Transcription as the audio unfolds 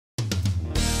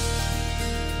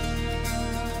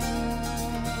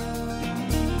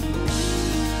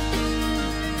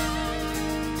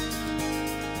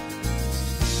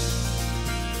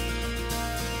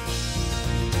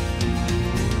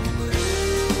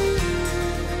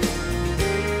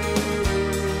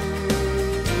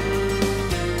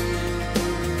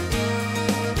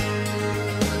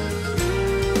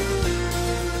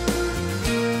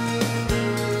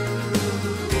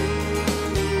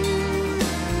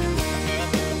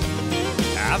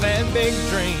big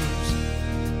dreams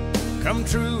come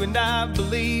true, and I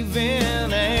believe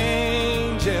in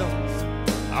angels.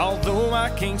 Although I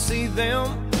can't see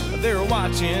them, they're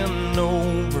watching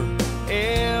over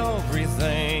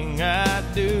everything I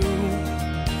do.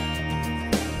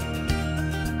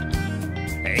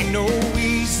 Ain't no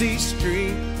easy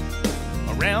street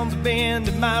around the bend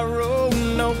of my road,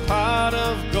 no pot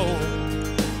of gold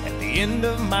at the end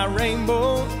of my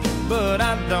rainbow, but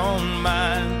I don't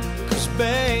mind, 'cause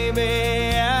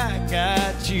baby, I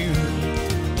got you.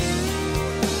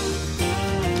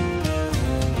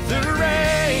 The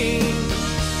rain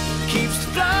keeps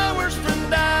the flowers from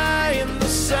dying, the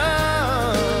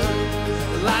sun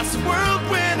lights the world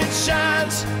when it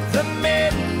shines. The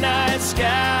midnight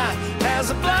sky has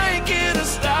a blanket of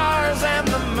stars and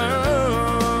the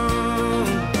moon,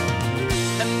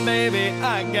 and baby,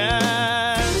 I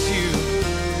got you.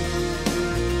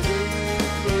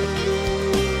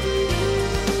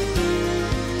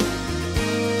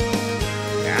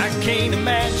 I can't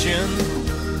imagine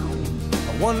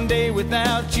one day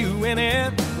without you in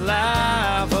it.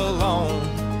 Life alone,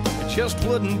 it just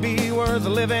wouldn't be worth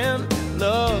living.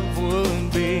 Love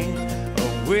would be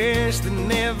a wish that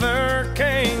never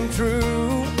came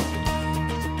true.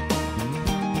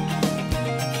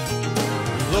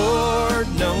 Lord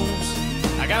knows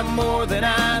I got more than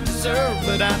I deserve,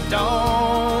 but I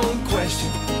don't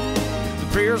question the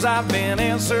prayers I've been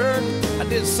answered. I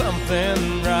did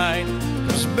something right,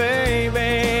 'cause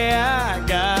baby, I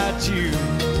got you.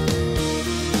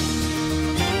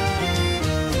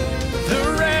 The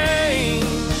rain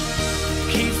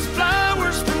keeps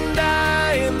flowers from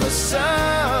dying, the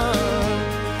sun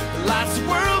lights the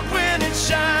world when it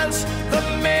shines. The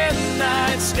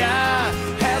midnight sky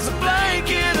has a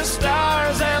blanket of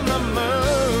stars and the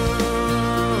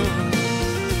moon,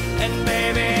 and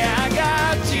baby, I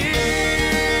got you.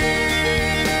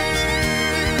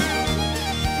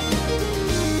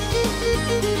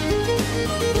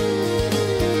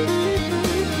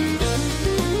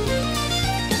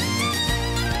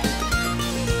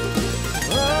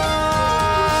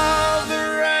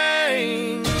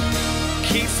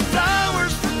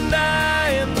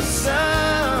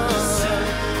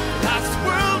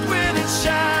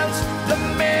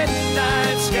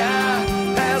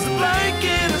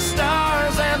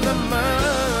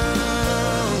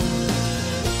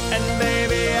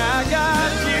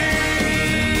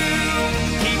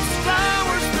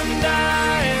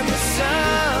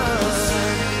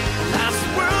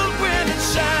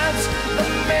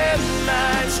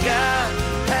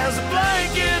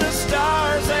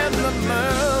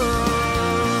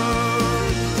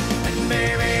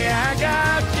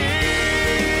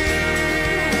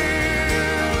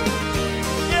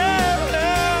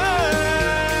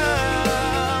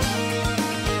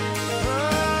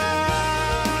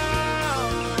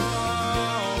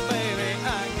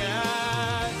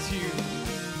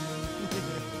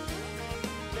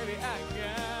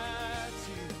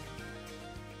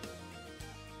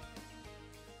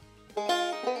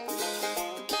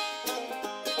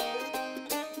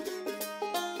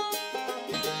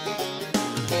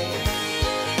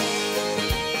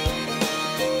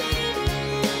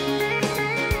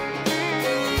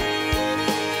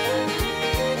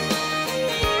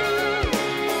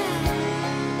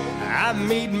 I'm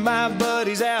meeting my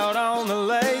buddies out on the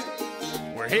lake.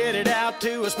 We're headed out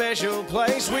to a special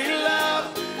place we love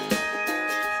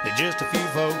that just a few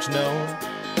folks know.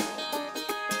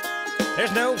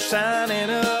 There's no signing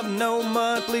up, no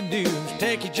monthly dues.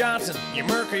 Take your Johnson, your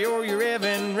Mercury, or your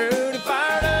Evan Root, and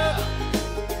fired up.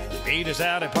 Meet us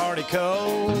out at Party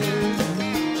Cove.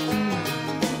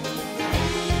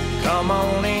 Come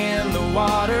on in, the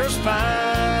water's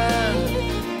fine.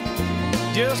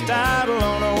 Just idle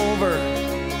on over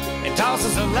and toss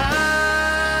us a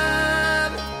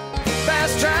line.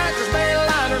 Fast trackers,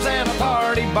 mainliners, and a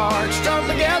party barge strung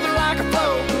together like a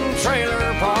floating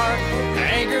trailer park.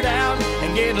 Anchored out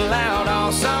and getting loud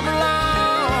all summer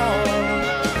long.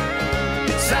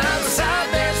 Side to side,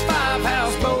 there's 5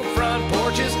 houseboat front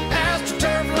porches,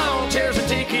 astroturf lawn chairs and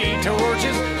tiki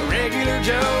torches. Regular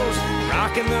Joes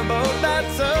rocking the boat,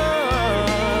 that's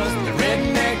us, the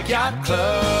Redneck Yacht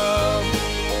Club.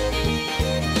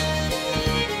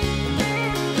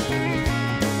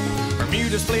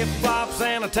 Bermuda's flip-flops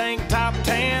and a tank top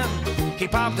tan. He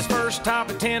popped his first top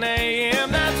at 10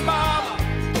 a.m. That's Bob,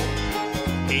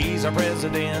 he's our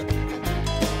president.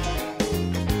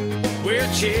 We're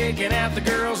checking out the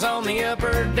girls on the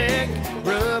upper deck,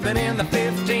 rubbing in the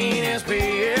 15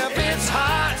 SPF. It's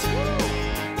hot,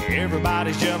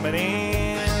 everybody's jumping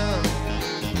in.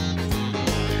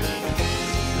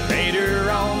 Later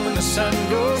on when the sun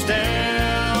goes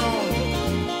down,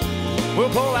 We'll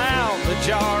pull out the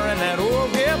jar and that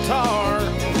old guitar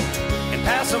and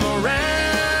pass them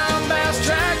around. Bass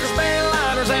trackers,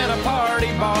 bayliners, and a party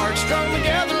barge strung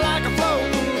together like a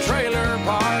floating trailer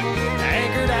park,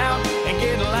 anchored out and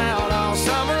getting loud all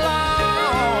summer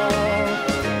long.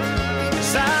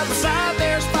 Side by side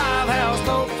there's 5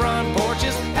 houseboat front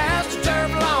porches,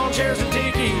 astroturf lawn chairs and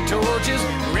tiki torches,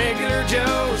 regular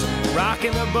Joes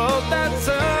rocking the boat that's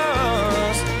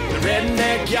us, the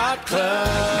Redneck Yacht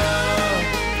Club.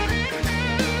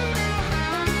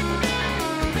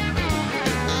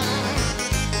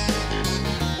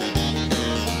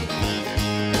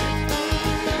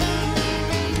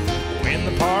 When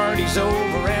the party's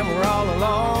over and we're all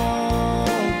alone,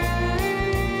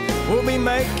 we'll be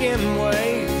making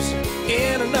waves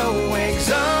in a no-wake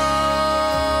zone.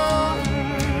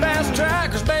 Fast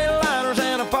trackers, bayliners,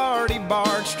 and a party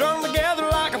barge strung together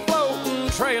like a floating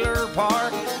trailer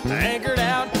park, anchored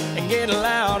out and getting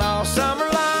loud all summer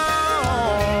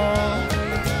long.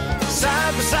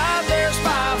 Side by side there's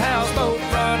 5 houseboat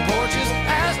front porches,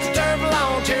 astroturf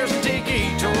lawn chairs and tiki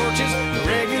torches,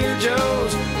 regular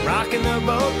Joes rocking the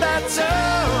boat that's us,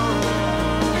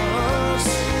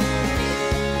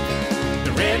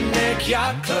 the Redneck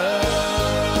Yacht Club.